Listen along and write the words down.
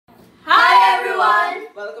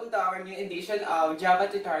new edition of Java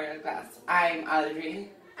tutorial class. I'm Aldrin.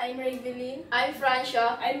 I'm Ravelyn. I'm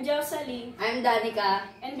Francia. I'm Jocelyn. I'm Danica.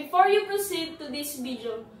 And before you proceed to this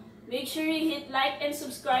video, make sure you hit like and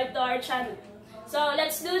subscribe to our channel. So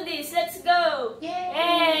let's do this. Let's go!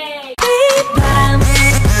 Yay!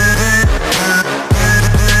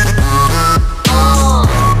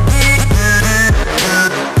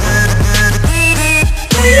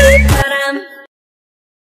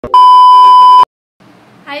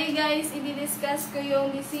 Hi guys, i-discuss ko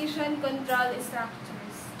yung decision control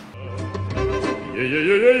structures.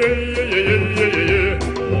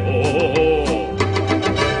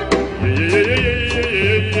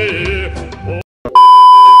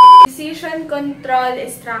 Decision control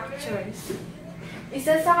structures.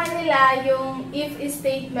 Isa sa kanila yung if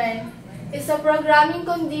statement is a programming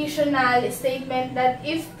conditional statement that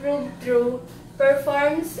if proved true,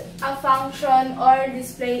 performs a function or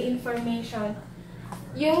display information.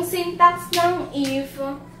 Yung syntax ng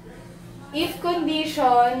if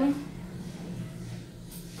condition,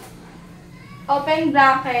 open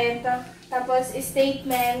bracket, tapos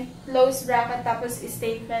statement, close bracket, tapos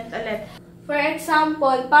statement ulit. For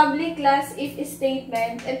example, public class if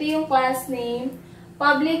statement, ito yung class name,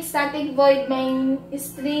 public static void main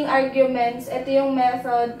string arguments, ito yung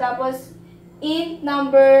method, tapos int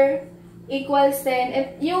number equals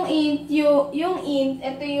 10, yung int,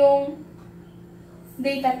 ito yung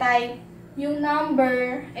data type. Yung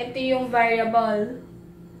number, ito yung variable.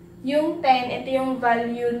 Yung 10, ito yung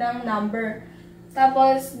value ng number.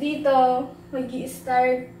 Tapos, dito,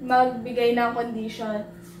 mag-i-start magbigay ng condition.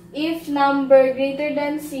 If number greater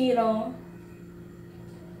than 0,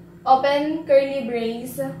 open curly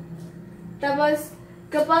brace. Tapos,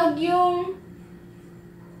 kapag yung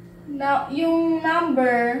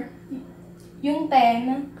number, yung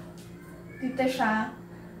 10, dito siya,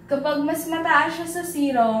 kapag mas mataas siya sa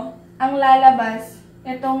 0, ang lalabas,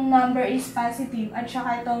 itong number is positive. At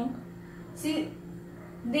saka itong,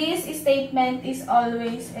 this statement is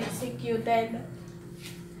always executed.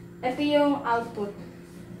 Ito yung output.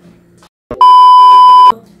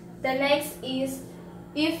 The next is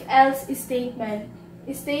if-else statement.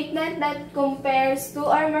 A statement that compares two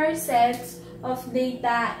or more sets of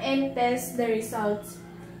data and tests the results.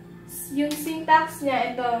 Yung syntax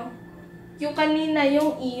niya, ito. Yung kanina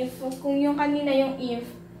yung if, kung yung kanina yung if,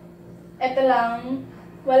 eto lang,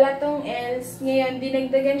 wala tong else. Ngayon,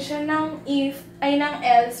 dinagdagan siya ng if, ay ng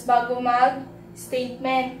else bago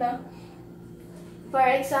mag-statement. For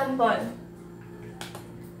example,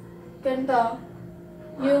 ganito,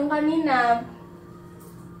 yung kanina,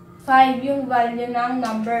 5 yung value ng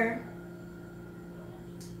number.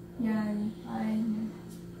 Yan,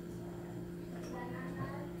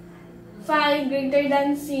 5 greater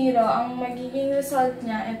than 0, ang magiging result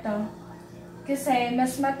niya, ito. Kasi,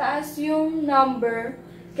 mas mataas yung number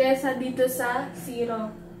kaysa dito sa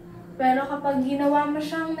 0. Pero kapag ginawa mo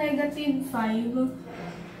siyang negative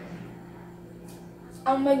 5,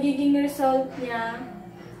 ang magiging result niya,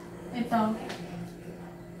 ito.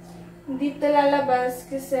 Hindi ito lalabas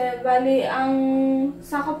kasi, bali, ang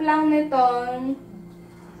sakop lang nitong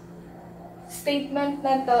statement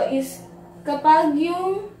na to is kapag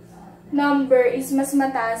yung number is mas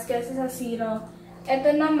mataas kaysa sa 0. Ito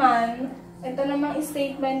namang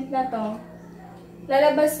statement na to,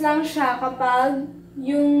 lalabas lang siya kapag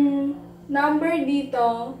yung number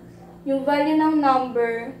dito, yung value ng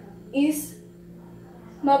number is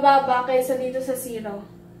mababa kaysa dito sa 0.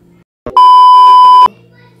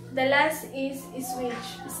 The last is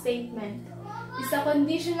switch statement. It's a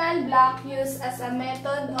conditional block used as a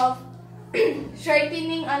method of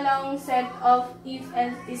shortening a long set of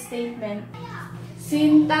if-else statement.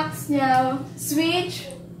 Syntax niya, switch,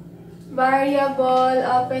 variable,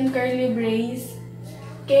 open curly brace,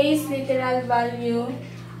 case literal value,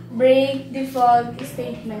 break default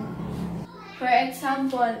statement. For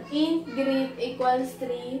example, int greet equals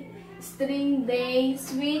 3, string day,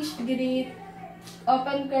 switch greet,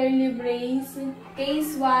 open curly brace,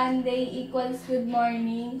 case 1 day equals good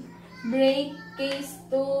morning, break case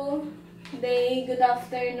 2 day, good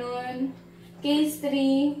afternoon. Case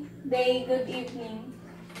 3, day, good evening.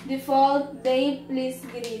 Default, day, please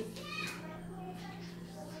greet.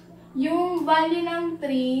 Yung value ng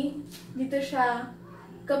 3, dito siya.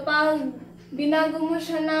 Kapag binago mo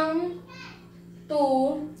siya ng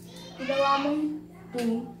 2, ginawa mong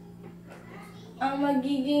 2, ang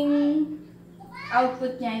magiging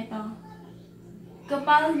output niya ito.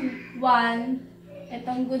 Kapag 1,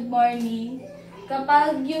 itong good morning.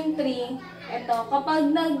 Kapag yung 3, ito,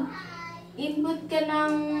 kapag nag-input ka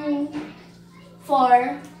ng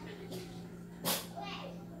 4,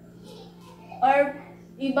 or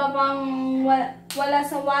iba pang wala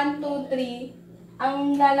sa 1, 2, 3,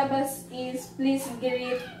 ang lalabas is please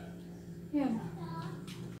greet. Yan.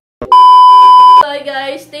 Hi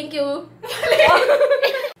guys, thank you.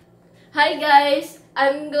 Hi guys,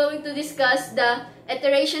 I'm going to discuss the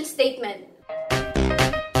iteration statement.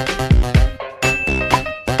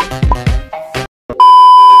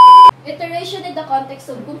 Iteration in the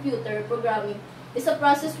context of computer programming is a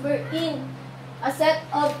process wherein a set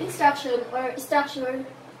of instructions or structure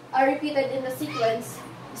are repeated in a sequence,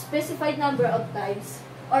 specified number of times,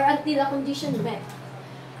 or until a condition met.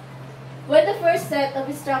 When the first set of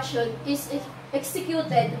instruction is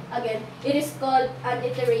executed, again, it is called an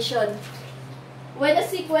iteration. When a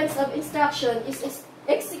sequence of instruction is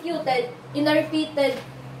executed in a repeated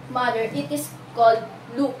manner, it is called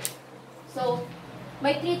loop. So,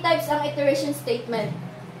 may three types ang iteration statement: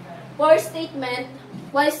 for statement,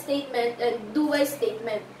 while statement, and do-while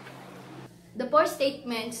statement. The for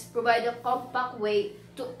statements provide a compact way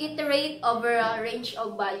to iterate over a range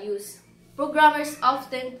of values. Programmers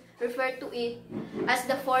often refer to it as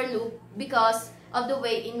the for loop because of the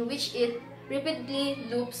way in which it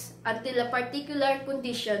repeatedly loops until a particular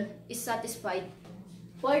condition is satisfied.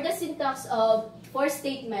 For the syntax of for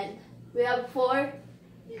statement, we have for,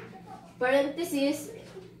 parenthesis,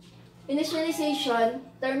 initialization,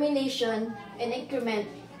 termination, and increment,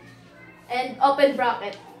 and open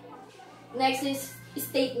bracket. Next is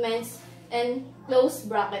statements and close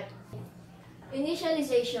bracket.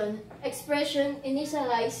 Initialization, expression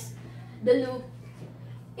initialize the loop.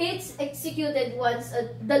 It's executed once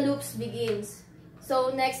the loops begins.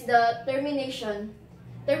 So next, the termination.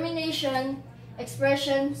 Termination,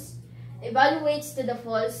 expressions evaluates to the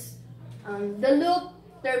false. The loop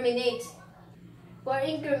terminates. For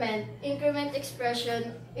increment, increment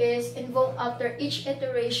expression is invoked after each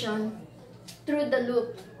iteration through the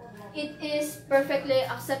loop. It is perfectly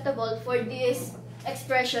acceptable for this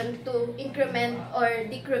expression to increment or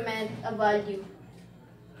decrement a value.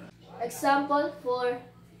 Example for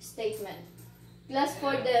statement. Class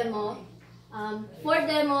for demo. For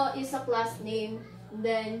demo is a class name.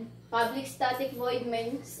 Then public static void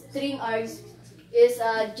main string args is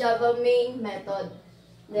a Java main method.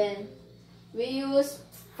 Then we use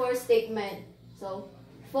for statement. So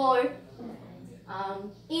for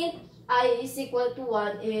int I is equal to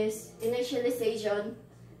 1 is initialization,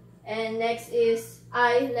 and next is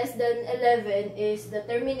I less than 11 is the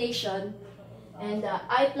termination, and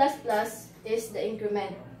I plus plus is the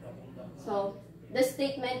increment. So the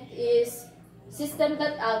statement is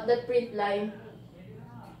system.out.println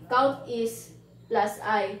count is plus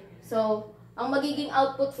I. So ang magiging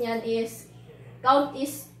output niyan is count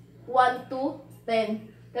is 1 to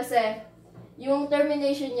 10 kasi yung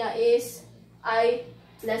termination niya is I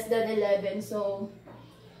less than 11. So,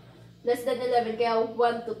 less than 11, kaya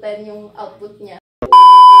 1 to 10 yung output niya.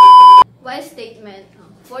 While statement.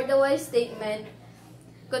 For the while statement,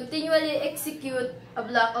 continually execute a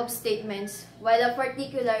block of statements while a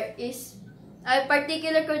particular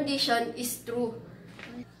condition is true.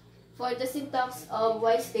 For the syntax of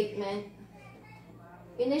while statement,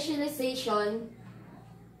 initialization,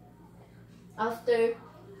 after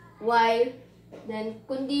while, then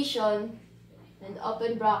condition, and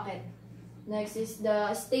open bracket. Next is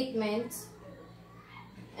the statements,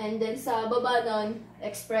 and then sa baba nun,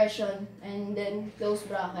 expression, and then close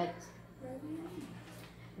bracket.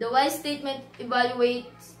 The while statement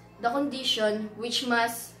evaluates the condition which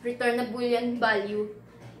must return a Boolean value.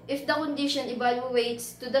 If the condition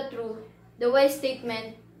evaluates to the true, the while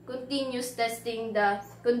statement continues testing the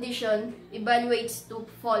condition evaluates to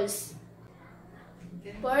false.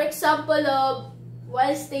 For example of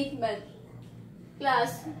while statement,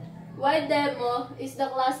 class, while demo is the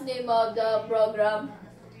class name of the program.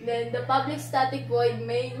 Then the public static void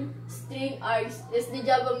main string args is the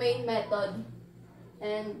Java main method.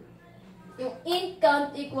 And yung int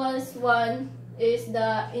count equals 1 is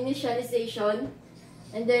the initialization.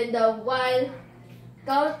 And then the while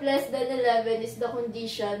count less than 11 is the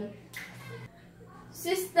condition.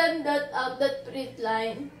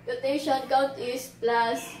 System.out.println quotation count is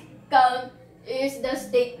plus, count is the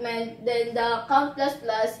statement, then the count plus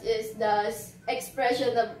plus is the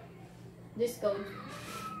expression of this code.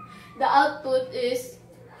 The output is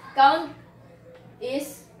count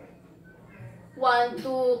is 1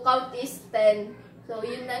 to count is 10. So,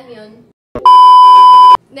 yun lang yun.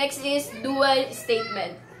 Next is do-while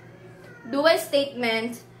statement. Do-while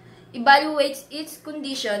statement evaluates its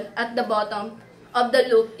condition at the bottom of the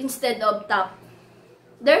loop instead of top.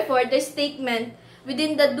 Therefore, the statement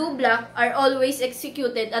within the do block are always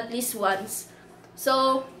executed at least once.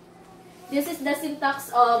 So, this is the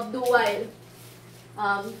syntax of do while.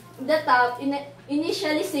 The top,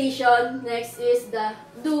 initialization, next is the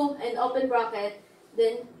do and open bracket,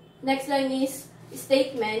 then next line is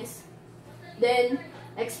statements, then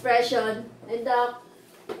expression, and the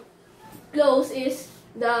close is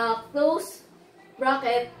the close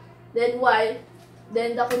bracket, then while,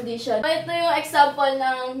 then the condition. So, ito yung example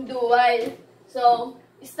ng do while. So,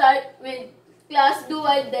 start with class do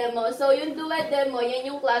while demo. So, yung do while demo, yan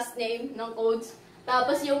yung class name ng codes.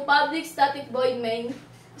 Tapos, yung public static void main,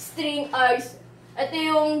 string args. Ito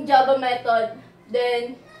yung Java method.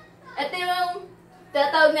 Then, ito yung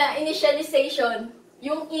tatawag na initialization.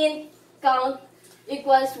 Yung int count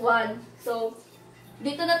equals 1. So,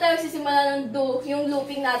 dito na tayo sisimula ng do, yung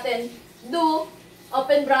looping natin. Do,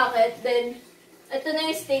 open bracket, then, ito na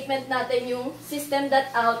yung statement natin, yung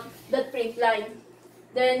system.out.println.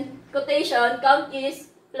 Then, quotation, count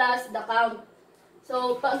is plus the count.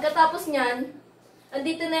 So, pagkatapos nyan,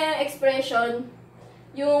 andito na yung expression,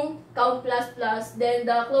 yung count plus plus, then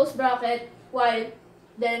the close bracket, while,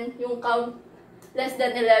 then yung count less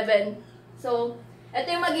than 11. So, ito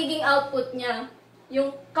yung magiging output niya.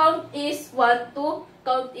 Yung count is 1, 2,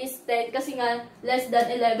 count is 10, kasi nga less than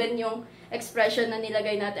 11 yung expression na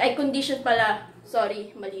nilagay natin. Ay, condition pala.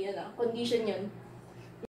 Sorry, mali yun ah. Condition yun.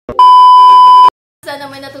 Sana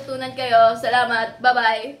may natutunan kayo. Salamat.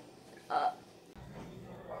 Bye-bye.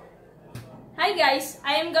 Hi guys,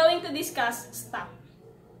 I am going to discuss stock.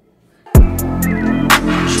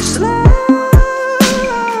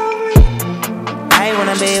 I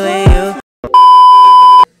wanna be with you.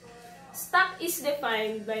 Stock is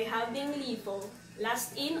defined by having LIFO,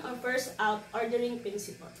 last in or first out ordering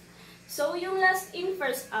principle. So yung last in,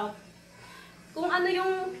 first out, kung ano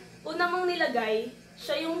yung una mong nilagay,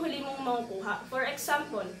 siya yung huli mong makukuha. For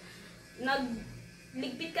example,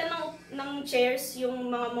 ligpit ka ng chairs, yung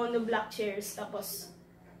mga monoblock chairs, tapos,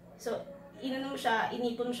 so, inano mo siya,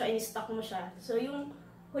 inipon mo siya, in-stock mo siya. So, yung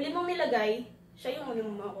huli mong nilagay, siya yung huli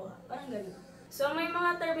mong makukuha. Parang ganun. So, may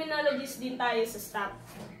mga terminologies din tayo sa stock.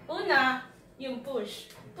 Una, yung push.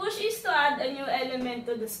 Push is to add a new element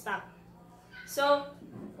to the stock. So,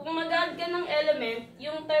 kung mag-add ka ng element,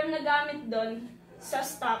 yung term na gamit doon sa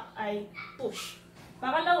stock ay push.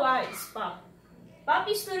 Pangalawa is pop. Pop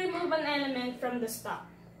is to remove an element from the stock.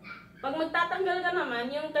 Pag magtatanggal ka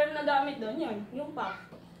naman, yung term na gamit doon, yun, yung pop.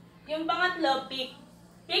 Yung pangatlo, pick.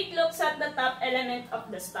 Pick looks at the top element of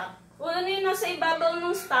the stock. Kung ano yung nasa ibabaw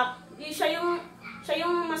ng stock, siya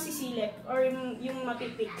yung masisilip or yung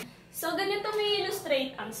mapipick. So, ganito may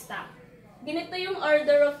illustrate ang stock. Ganito yung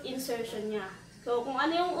order of insertion niya. So, kung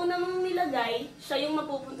ano yung una mong nilagay, siya yung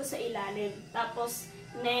mapupunta sa ilalim. Tapos,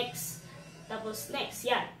 next. Tapos, next.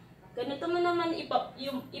 Yan. Ganito mo naman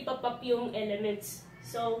ipapap yung elements.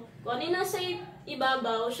 So, kung ano yung nasa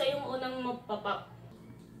ibabaw, siya yung unang magpapap.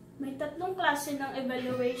 May tatlong klase ng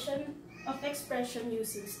evaluation of expression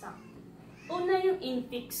using stock. Una yung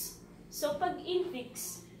infix. So, pag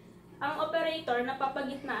infix, ang operator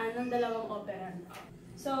napapagitnaan ng dalawang operand.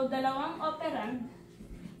 So, dalawang operand,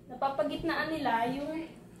 napapagitnaan nila yung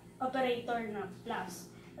operator na plus.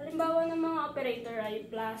 Halimbawa ng mga operator ay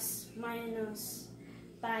plus, minus,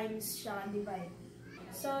 times, siya divide.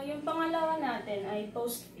 So, yung pangalawa natin ay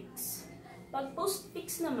postfix. Pag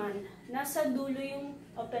postfix naman, nasa dulo yung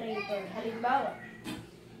operator. Halimbawa,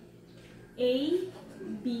 A,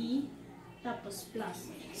 B, tapos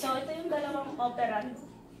plus. So, ito yung dalawang operand,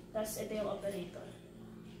 tapos ito yung operator.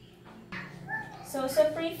 So,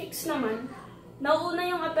 sa prefix naman, nauuna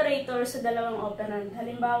yung operator sa dalawang operand.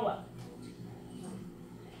 Halimbawa,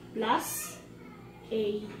 plus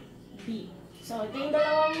A, B. So, ito yung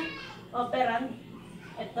dalawang operand.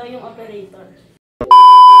 Ito yung operator.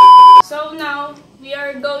 So, now, we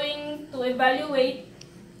are going to evaluate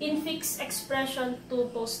infix expression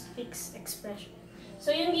to postfix expression.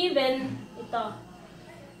 So, yung given, ito.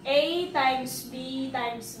 A times B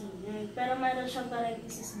times C. Pero mayroon siyang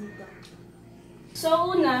parenthesis dito.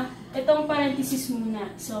 So, una, itong parenthesis muna.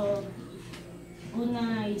 So,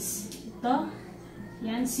 una is ito.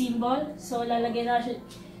 Yan, symbol. So, lalagay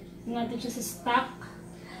natin siya sa stock.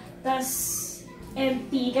 Tapos,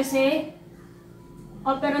 empty kasi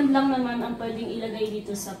operand lang naman ang pwedeng ilagay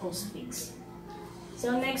dito sa postfix.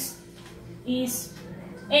 So, next is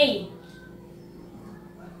A.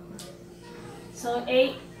 So,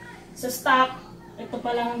 A, sa stock, ito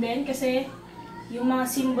pa lang din kasi yung mga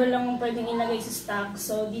symbol lang ang pwedeng ilagay sa stock.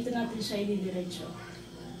 So, dito natin siya ididiretso.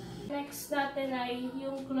 Next natin ay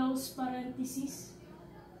yung close parenthesis.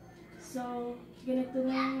 So, ganito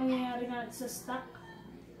na yung mangyayari natin sa stock.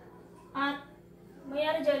 At,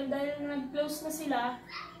 mangyayari dyan, dahil nag-close na sila,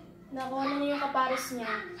 nakuha na yung kapares niya.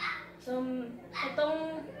 So,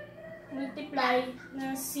 itong multiply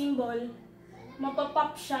na symbol,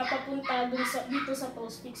 mapapop siya papunta dito sa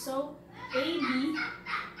postfix. So, AB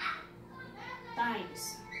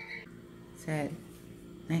times. Set.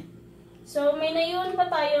 So, may naiwan pa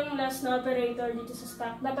tayong last na operator dito sa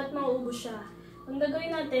stack. Dapat mauubos siya. Ang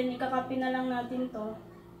gagawin natin, ikakopy na lang natin to.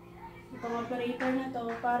 Itong operator na to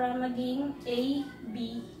para maging A,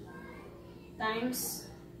 B times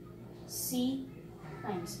C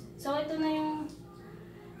times. So, ito na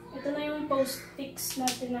yung postfix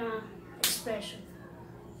natin na expression.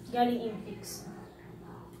 Galing infix.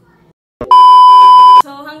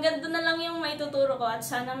 So, hanggang doon na lang yung may tuturo ko at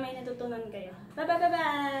sana may natutunan kayo.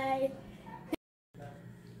 Bye-bye!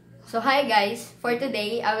 So hi guys, for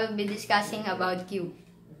today I will be discussing about Q.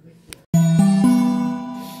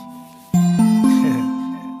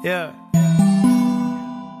 Yeah.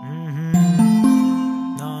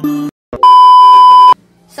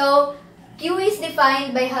 So Q is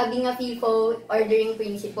defined by having a FIFO ordering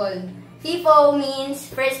principle. FIFO means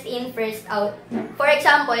first in, first out. For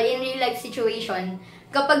example, in real life situation,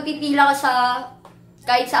 kapag pipila ka sa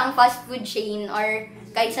kahit saang fast food chain or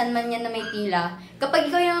kahit saan man yan na may pila,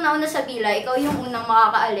 kapag ikaw yung nauna sa pila, ikaw yung unang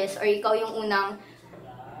makakaalis or ikaw yung unang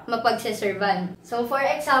mapagseservan. So, for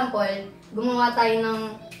example, gumawa tayo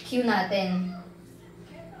ng queue natin.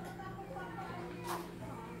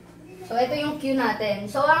 So, ito yung queue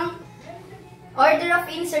natin. So, ang order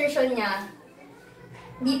of insertion niya,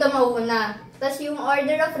 dito mauuna. Tapos, yung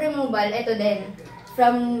order of removal, ito din.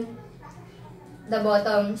 From the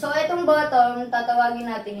bottom. So, itong bottom,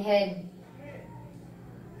 tatawagin natin head.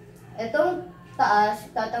 Itong taas,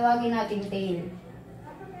 tatawagin natin tail.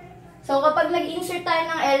 So, kapag nag-insert tayo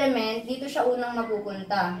ng element, dito siya unang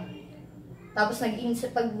mapupunta. Tapos,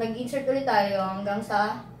 pag nag-insert ulit tayo, hanggang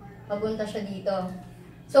sa papunta siya dito.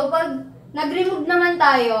 So, pag nag-remove naman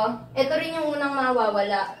tayo, ito rin yung unang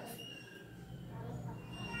mawawala.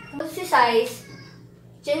 Tapos, si size,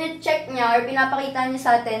 check niya or pinapakita niya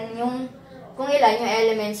sa atin yung kung ilan yung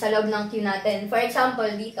element sa loob ng queue natin. For example,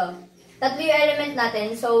 dito, 3 yung element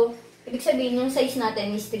natin. So, ibig sabihin, yung size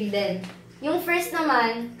natin is 3 din. Yung first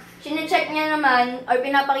naman, sine-check niya naman or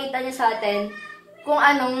pinapakita niya sa atin kung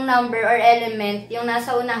anong number or element yung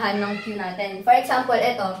nasa unahan ng queue natin. For example,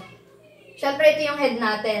 ito. Siyempre, ito yung head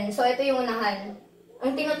natin. So, ito yung unahan.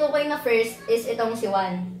 Ang tinutukoy na first is itong si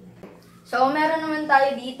 1. So, meron naman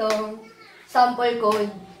tayo dito sample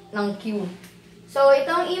code ng queue. So,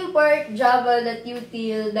 itong import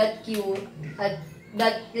java.util.q at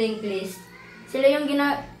 .linked list, sila yung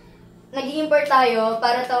nag-import tayo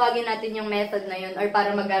para tawagin natin yung method na yun or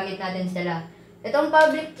para magamit natin sila. Itong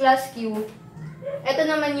public class Q, ito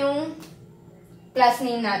naman yung class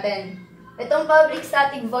name natin. Itong public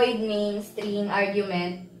static void main string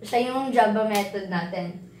argument, siya yung Java method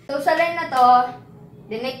natin. So, sa line na to,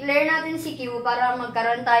 dineclare natin si Q para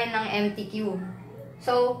magkaroon tayo ng empty Q.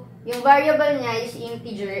 So, yung variable niya is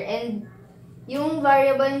integer and yung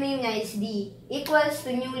variable name niya is D equals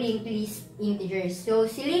to new linked list integers. So,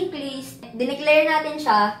 si linked list, dineclare natin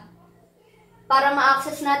siya para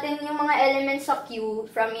ma-access natin yung mga elements sa Q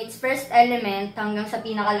from its first element hanggang sa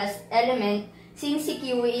pinaka-last element since si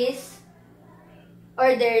Q is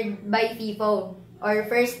ordered by FIFO or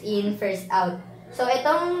first in, first out. So,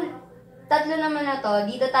 itong tatlo naman na to,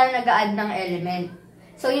 dito tayo nag-a-add ng element.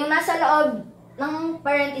 So, yung nasa loob ng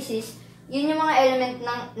parenthesis, yun yung mga element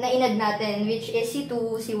na inad natin, which is si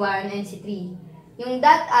 2, si 1, and si 3. Yung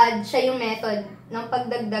 .add, siya yung method ng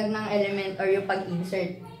pagdagdag ng element or yung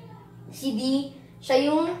pag-insert. Si D, siya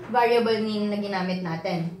yung variable name na ginamit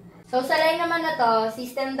natin. So, sa line naman na to,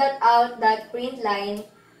 system.out.println,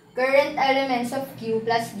 current elements of Q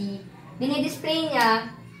plus D, dinidisplay niya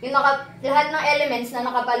yung lahat ng elements na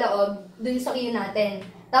nakapaloob dun sa Q natin.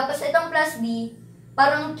 Tapos, itong plus D,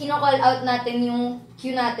 parang kino-call out natin yung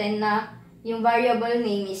Q natin na yung variable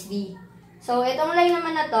name is D. So, itong line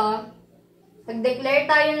naman na to, nag-declare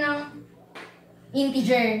tayo ng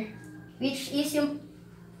integer, which is yung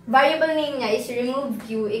variable name niya is remove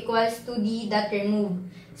Q equals to D.remove.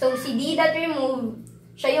 So, si D.remove,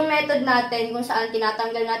 siya yung method natin kung saan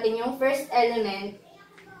tinatanggal natin yung first element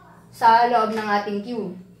sa loob ng ating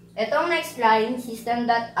Q. Itong next line,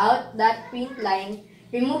 system.out.println,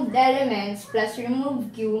 removed elements plus remove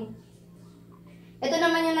Q. Ito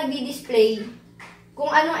naman yung nagdi-display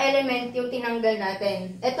kung anong element yung tinanggal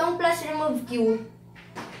natin. Itong plus remove Q,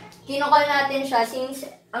 kinokall natin siya since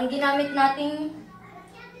ang ginamit nating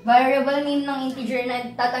variable name ng integer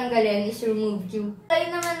na tatanggalin is remove Q.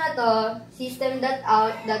 Line naman na to,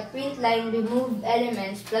 system.out.println remove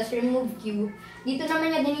elements plus remove Q. Dito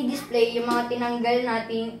naman niya dinidisplay yung mga tinanggal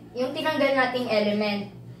nating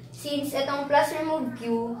element. Since itong plus remove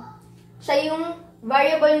Q, siya yung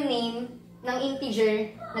variable name ng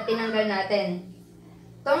integer na tinanggal natin.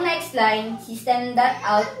 Itong next line,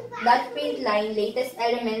 system.out.println latest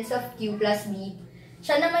elements of Q plus B,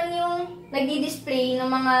 siya naman yung nagdi-display ng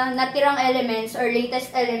mga natirang elements or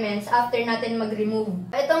latest elements after natin mag-remove.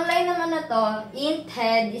 Itong line naman na to, int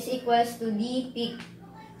head is equals to d_pic.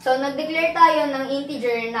 So, nag-declare tayo ng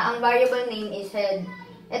integer na ang variable name is head.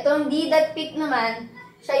 Itong d.pic naman,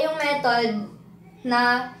 siya yung method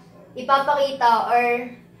na ipapakita or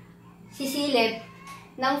sisilip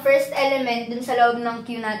ng first element dun sa loob ng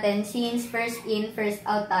queue natin since first in, first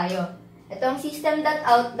out tayo. Itong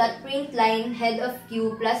system.out.println head of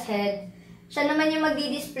queue plus head, siya naman yung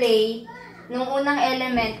magdi-display ng unang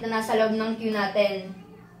element na nasa loob ng queue natin.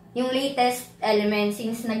 Yung latest element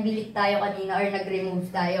since nag-delete tayo kanina or nag-remove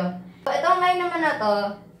tayo. So, itong line naman na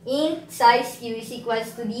to, int size q is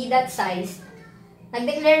equals to d.size.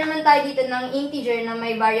 Nag-declare naman tayo dito ng integer na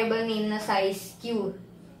may variable name na size q.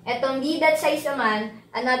 Etong d.size naman,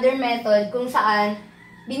 another method kung saan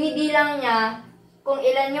binibilang niya kung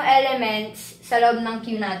ilan yung elements sa loob ng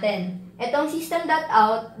queue natin. Etong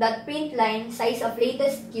system.out.println size of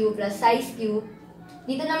latest q plus size q,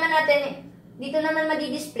 dito naman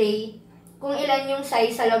madi-display kung ilan yung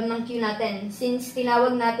size sa loob ng queue natin since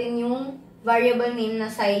tinawag natin yung variable name na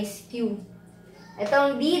size q.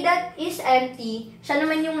 Etong d.isEmpty, siya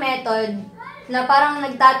naman yung method na parang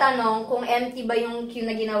nagtatanong kung empty ba yung queue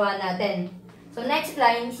na ginawa natin. So, next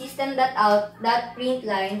line,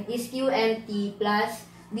 system.out.println is q empty plus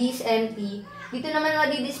thisEmpty. Dito naman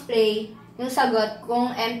madi-display yung sagot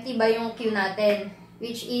kung empty ba yung queue natin,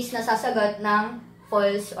 which is nasasagot ng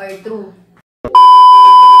false or true.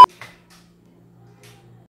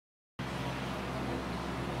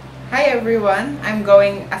 Hi everyone!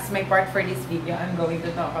 As my part for this video, I'm going to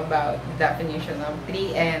talk about the definition of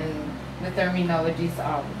tree and the terminologies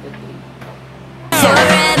of the tree.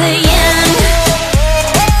 Forever young.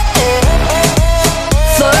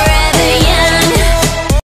 Forever young.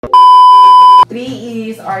 Tree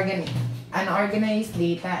is an organized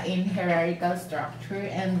data in hierarchical structure,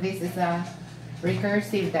 and this is a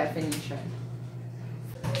recursive definition.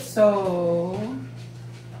 So,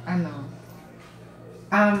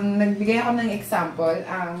 nagbigay ako ng example.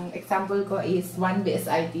 Ang example ko is 1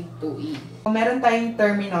 BSIT 2E. Meron tayong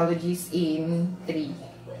terminologies in tree.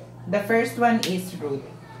 The first one is root.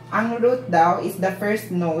 Ang root daw is the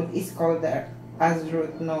first node is called as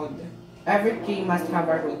root node. Every tree must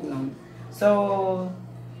have a root node. So,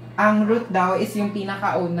 ang root daw is yung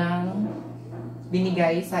pinakaunang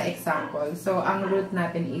binigay sa example. So, ang root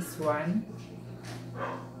natin is 1.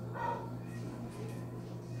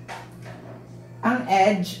 Ang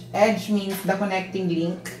edge means the connecting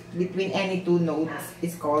link between any two nodes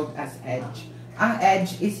is called as edge. Ang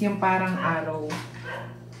edge is yung parang arrow.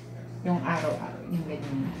 Yung arrow, yung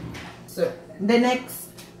ganyan. So, the next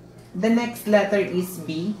letter is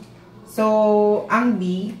B. So, ang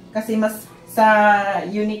B, kasi mas sa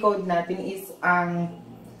Unicode natin is ang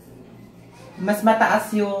mas mataas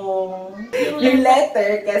yung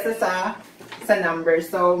letter kesa sa number.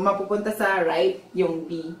 So, mapupunta sa right yung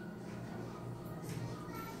B.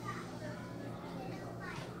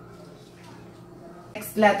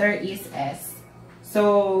 Next letter is S.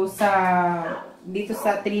 So, dito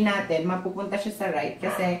sa tree natin, mapupunta siya sa right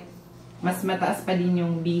kasi mas mataas pa din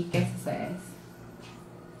yung B kesa sa S.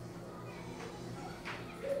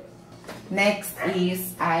 Next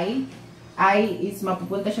is I. I is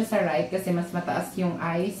mapupunta siya sa right kasi mas mataas yung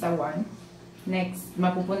I sa 1. Next,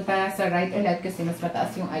 mapupunta sa right ulit kasi mas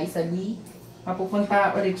mataas yung I sa B.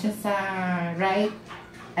 Mapupunta ulit siya sa right.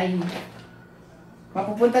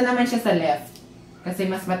 Mapupunta naman siya sa left kasi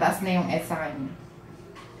mas mataas na yung S sa kanya.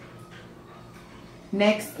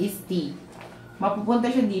 Next is T. Mapupunta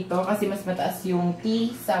siya dito kasi mas mataas yung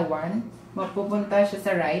T sa 1. Mapupunta siya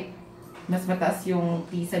sa right. Mas mataas yung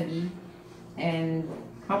T sa B. And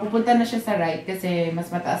mapupunta na siya sa right kasi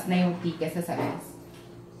mas mataas na yung T kesa sa S.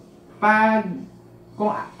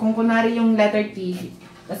 Kung kunwari yung letter T,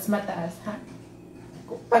 mas mataas, ha?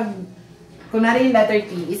 Kunwari yung letter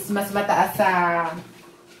T is mas mataas sa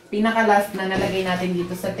pinaka-last na nalagay natin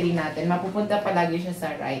dito sa tree natin, mapupunta palagi siya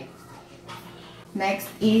sa right.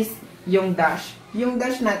 Next is yung dash. Yung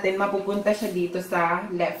dash natin, mapupunta siya dito sa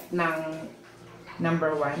left ng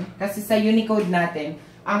number 1. Kasi sa Unicode natin,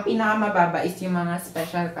 ang pinakamababa is yung mga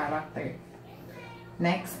special character.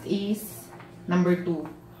 Next is number 2.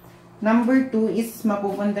 Number 2 is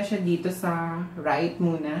mapupunta siya dito sa right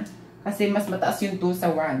muna. Kasi mas mataas yung 2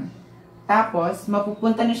 sa 1. Tapos,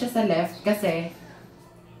 mapupunta na siya sa left kasi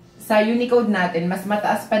sa Unicode natin, mas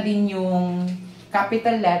mataas pa din yung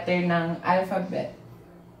capital letter ng alphabet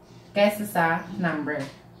kesa sa number.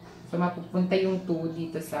 So, mapupunta yung 2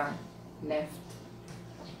 dito sa left.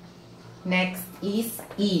 Next is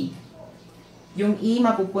E. Yung E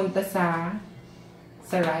mapupunta sa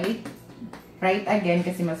right. Right again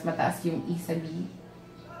kasi mas mataas yung E sa B.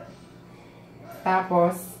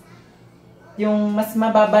 Tapos, yung mas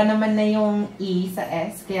mababa naman na yung E sa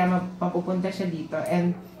S, kaya mapupunta siya dito.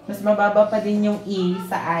 And mas mababa pa din yung E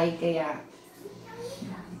sa I, kaya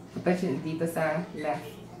punta siya dito sa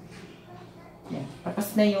left. Yan.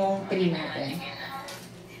 Tapos na yung 3 natin.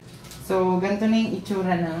 So, ganito na yung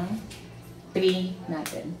itsura ng 3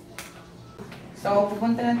 natin. So,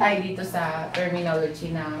 pupunta na tayo dito sa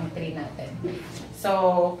terminology ng 3 natin. So,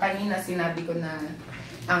 kanina sinabi ko na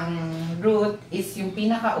ang root is yung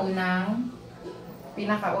pinakaunang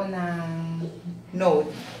node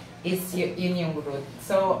is yun yung root.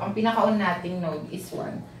 So, ang pinakauna nating node is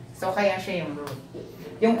 1. So, kaya siya yung root.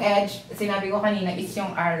 Yung edge, sinabi ko kanina, is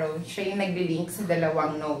yung arrow. Siya yung nagli-link sa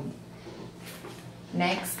dalawang node.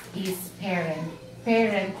 Next is parent.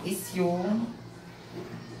 Parent is yung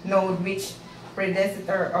node which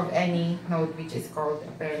predecessor of any node which is called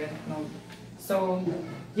a parent node. So,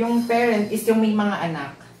 yung parent is yung may mga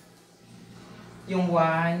anak. Yung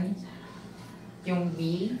 1, yung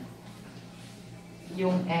B,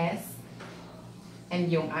 yung S,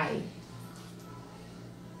 and yung I.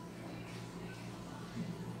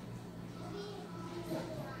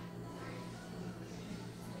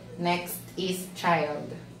 Next is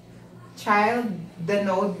child. Child, the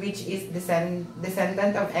node which is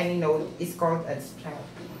descendant of any node is called as child.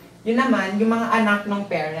 Yun naman, yung mga anak ng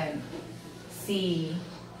parent. Si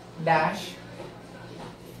dash,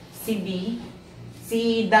 si B,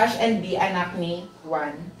 si dash and B anak ni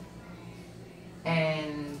 1.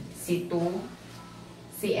 And si 2,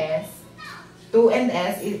 si S. 2 and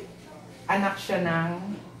S, anak siya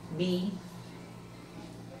ng B,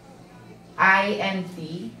 I and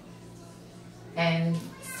T, and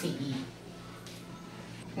CE.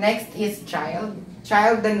 Next is child.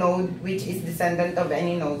 Child, the node which is descendant of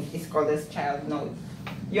any node is called as child node.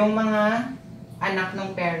 Yung mga anak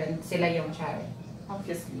ng parent, sila yung child.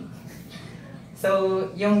 Obviously. So,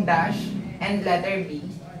 yung dash and letter B,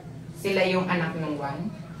 sila yung anak ng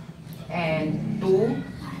 1. And 2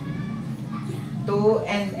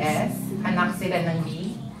 and S, anak sila ng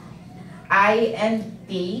B. I and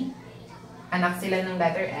T, anak sila ng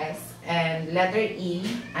letter S. And letter E,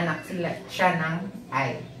 anak siya ng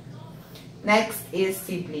I. Next is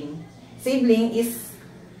sibling. Sibling is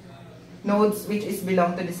nodes which is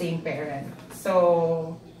belong to the same parent.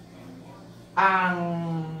 So, ang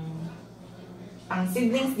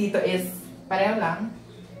siblings dito is pareho lang.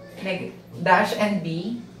 Dash and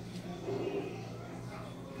B,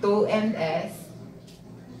 2 and S,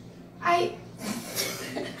 I.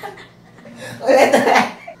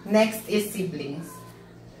 Next is siblings.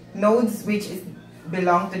 Nodes which is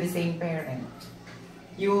belong to the same parent.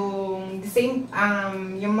 Yung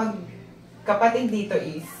yung magkapatid dito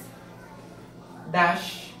is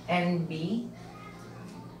dash and B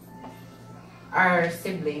are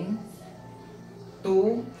siblings.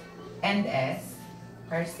 2 and S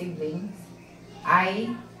are siblings.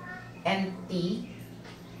 I and T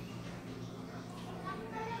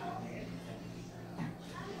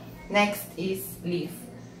next is leaf.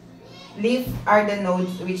 Leaf are the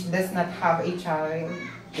nodes which does not have a child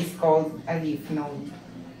is called a leaf node.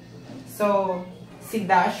 So, si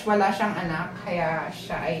dash wala siyang anak kaya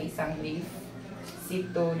siya ay isang leaf.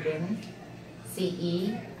 Si 2 din, si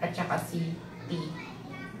E at saka si T.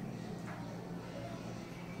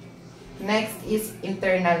 Next is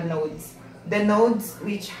internal nodes. The nodes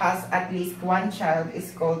which has at least one child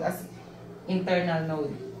is called as internal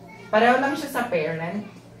node. Pareho lang siya sa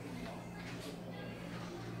parent.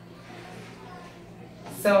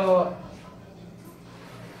 So,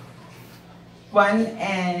 1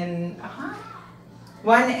 and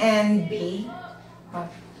B,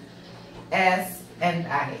 S and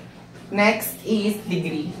I. Next is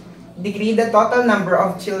degree. Degree, the total number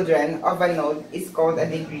of children of a node is called a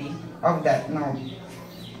degree of that node.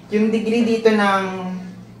 Yung degree dito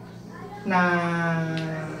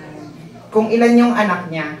kung ilan yung anak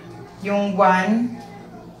niya. Yung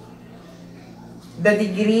 1, the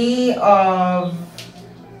degree of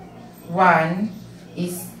 1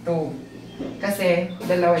 is 2. Kasi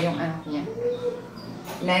dalawa yung anak niya.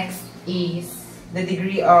 Next is the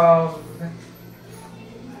degree of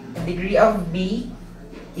B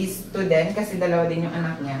is 2 din kasi dalawa din yung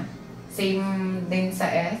anak niya. Same din sa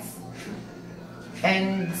S.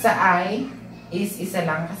 And sa I is isa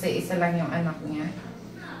lang kasi isa lang yung anak niya.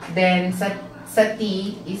 Then sa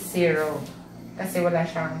T is 0 kasi wala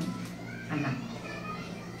siyang anak.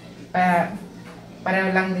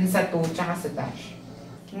 Pareho lang din sa 2 tsaka sa dash.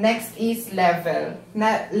 Next is level.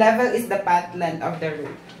 Level is the path length of the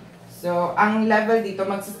root. So, ang level dito,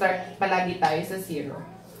 magsa-start palagi tayo sa 0.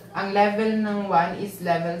 Ang level ng 1 is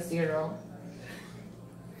level 0.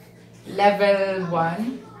 Level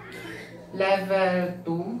 1, level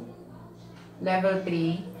 2, level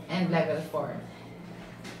 3, and level 4.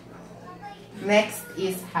 Next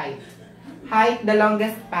is height. Height, the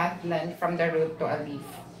longest path length from the root to a leaf.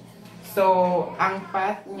 So, ang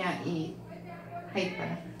path niya is, height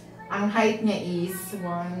pala. Ang height niya is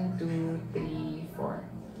 1, 2, 3, 4.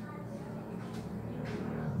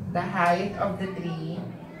 The height of the tree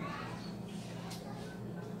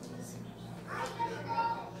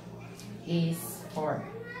is 4.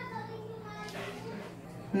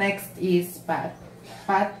 Next is path.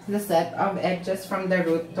 Path, the set of edges from the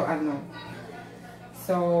root to a node.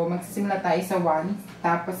 So, magsisimula tayo sa 1,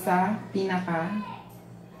 tapos sa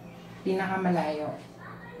pinakamalayo.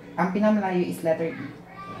 Ang pinakamalayo is letter E.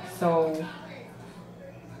 So,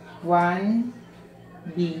 1,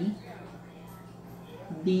 B,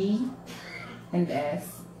 B, and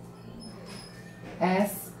S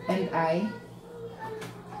and I,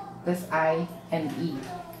 plus I and E.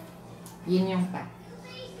 Yun yung path.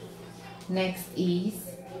 Next is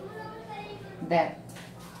depth.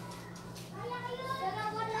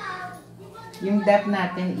 Yung depth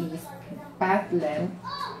natin is path length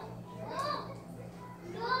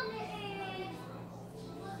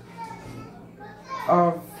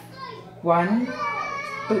of 1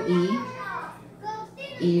 to E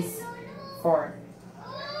is 4.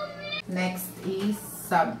 Next is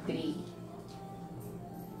sub 3.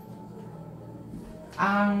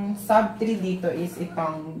 Ang sub 3 dito is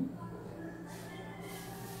itong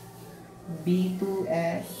B, 2,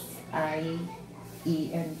 S, I,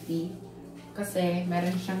 E, and T. Kasi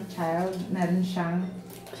meron siyang child, meron siyang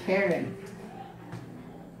parent.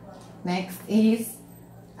 Next is,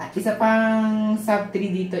 isa pang sub 3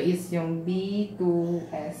 dito is yung B, 2,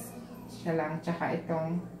 S. Siya lang, tsaka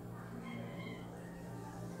itong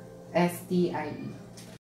S, T, I, E.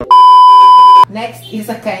 Next is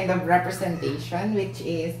a kind of representation, which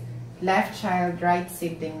is left child, right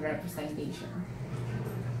sibling representation.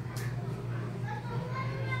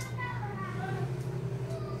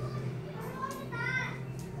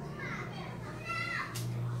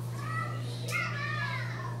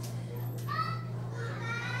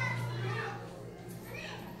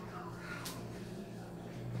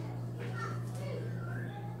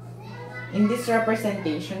 In this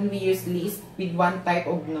representation, we use list with one type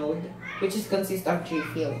of node, which is consist of 3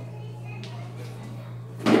 fields.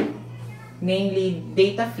 Namely,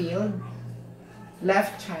 data field,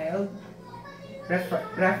 left child,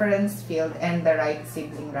 reference field, and the right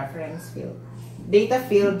sibling reference field. Data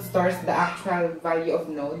field stores the actual value of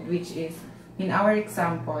node, which is, in our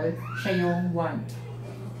example, siya yung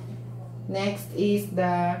 1. Next is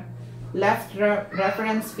the left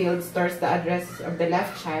reference field stores the address of the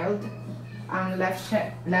left child. Ang left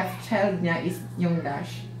child niya is yung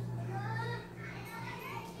dash.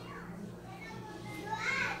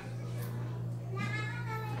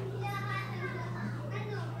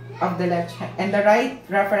 Of the left child. And the right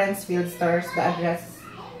reference field stores the address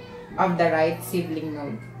of the right sibling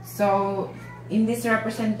node. So, in this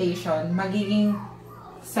representation, magiging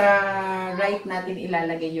sa right natin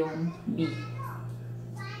ilalagay yung B.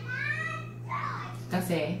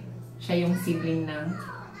 Kasi, siya yung sibling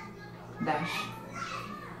ng dash.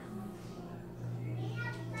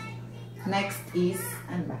 Next is,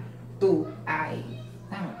 ano ba? 2i.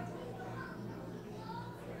 Tama.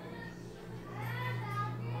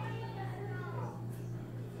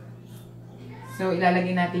 So,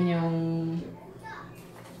 ilalagay natin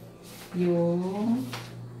yung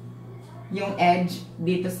edge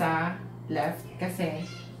dito sa left kasi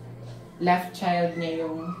left child niya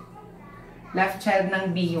yung left child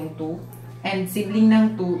ng B yung 2 and sibling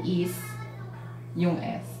ng 2 is yung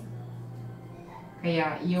S.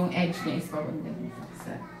 Kaya yung edge niya is papunta dito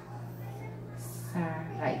sa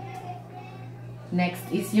right. Next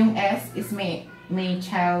is yung S is may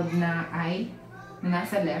child na I na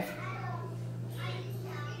nasa left.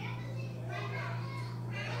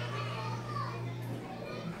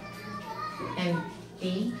 And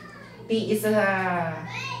T is a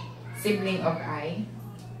sibling of I.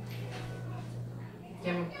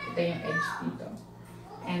 Kaya makikita yung edge dito.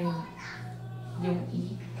 And yung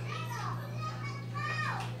E.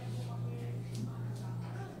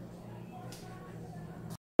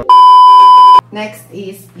 Next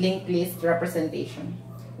is linked list representation.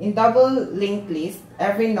 In double linked list,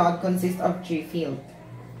 every node consists of 3 fields.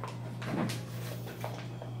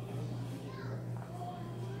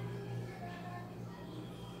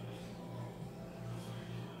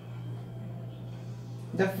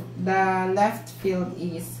 The left field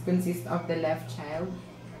consists of the left child.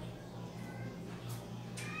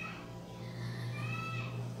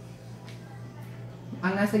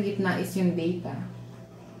 Ang nasa gitna is yung data.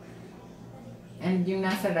 And yung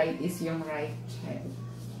nasa right is yung right child.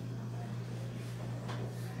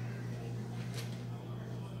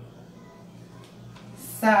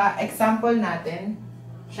 Sa example natin,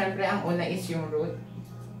 syempre ang una is yung root.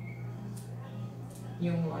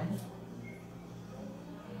 Yung 1.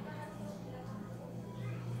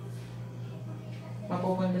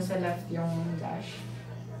 Mapupunta sa left yung dash.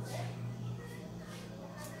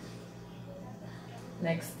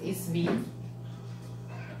 Next is B.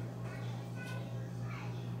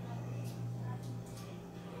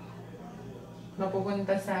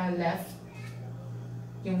 Mapupunta sa left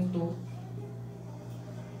yung 2.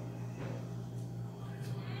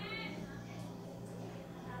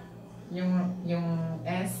 Yung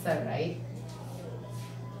S sa right.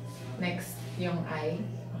 Next yung I.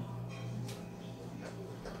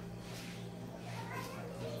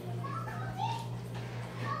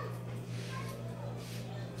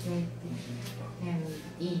 Yung T and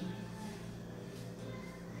E.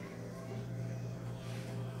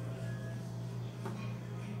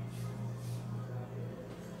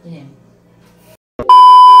 Yan.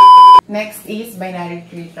 Next is binary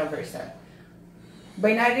tree traversal.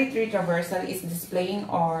 Binary tree traversal is displaying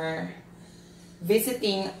or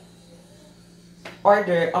visiting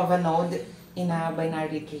order of a node in a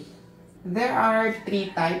binary tree. There are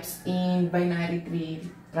 3 types in binary tree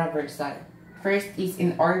traversal. First is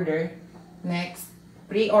in order, next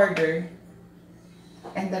pre-order,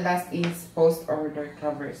 and the last is post-order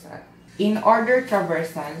traversal. In order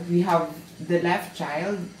traversal, we have the left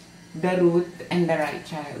child, the root, and the right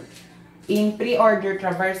child. In pre-order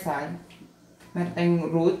traversal, meron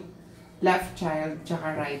tayong root, left child,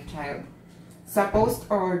 tsaka right child. Sa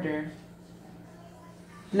post-order,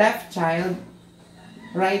 left child,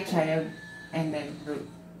 right child, and then root.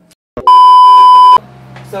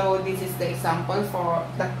 So this is the example for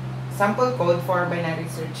the sample code for binary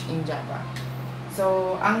search in Java.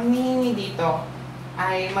 So ang hinihingi dito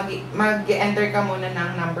ay mag-enter ka muna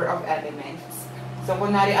ng number of elements. So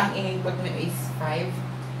kunwari ang in-input mo is 5.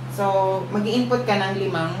 So mag-input ka ng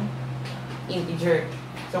 5 integer.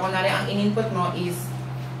 So kunwari ang in-input mo is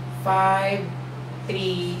 5,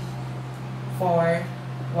 3, 4,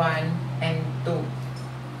 1, and 2.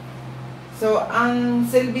 So, ang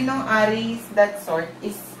silbi ng arrays that sort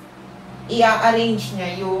is i-arrange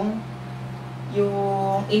niya yung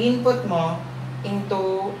in-input mo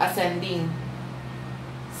into ascending.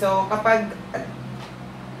 So,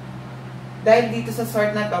 dahil dito sa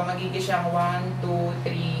sort na to, magiging siyang 1, 2,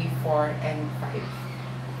 3, 4, and 5.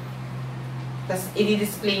 Tapos,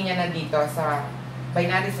 i-display niya na dito sa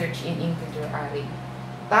binary search in integer array.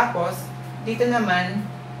 Tapos, dito naman,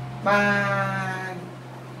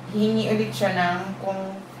 hihingi ulit siya ng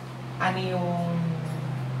kung ano yung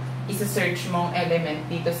isa-search mong element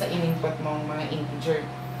dito sa in-input mong mga integer.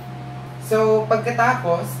 So,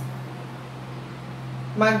 pagkatapos,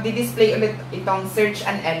 magdi-display ulit itong search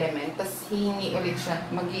an element, tapos hihingi ulit siya,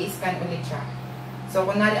 mag-i-scan ulit siya. So,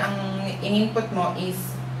 kunwari ang in-input mo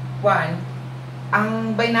is 1,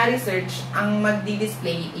 ang binary search, ang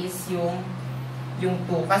magdi-display is yung 2.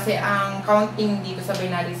 Kasi ang counting dito sa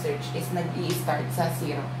binary search is nag-i-start sa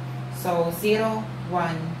 0. So, 0,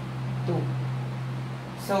 1, 2.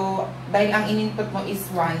 So, dahil ang in-input mo is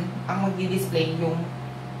 1, ang magdi-display yung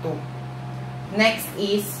 2. Next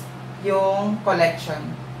is yung collection.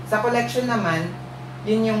 Sa collection naman,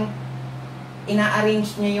 yun yung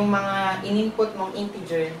ina-arrange niya yung mga in-input mong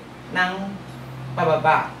integer ng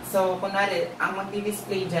pababa. So, kunwari, ang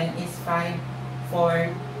magdi-display dyan is 5, 4,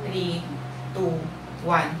 3, 2,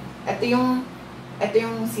 1. Ito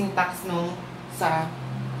yung syntax nung sa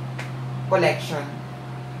collection.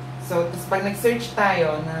 So, tapos pag nag-search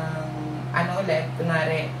tayo ng ano ulit,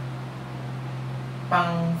 kunwari,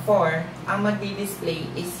 pang 4, ang magdi-display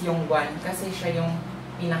is yung 1 kasi siya yung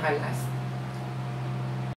pinaka-last.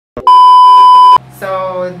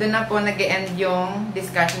 So, dun na po nag-end yung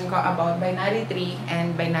discussion ko about binary tree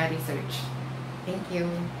and binary search. Thank you.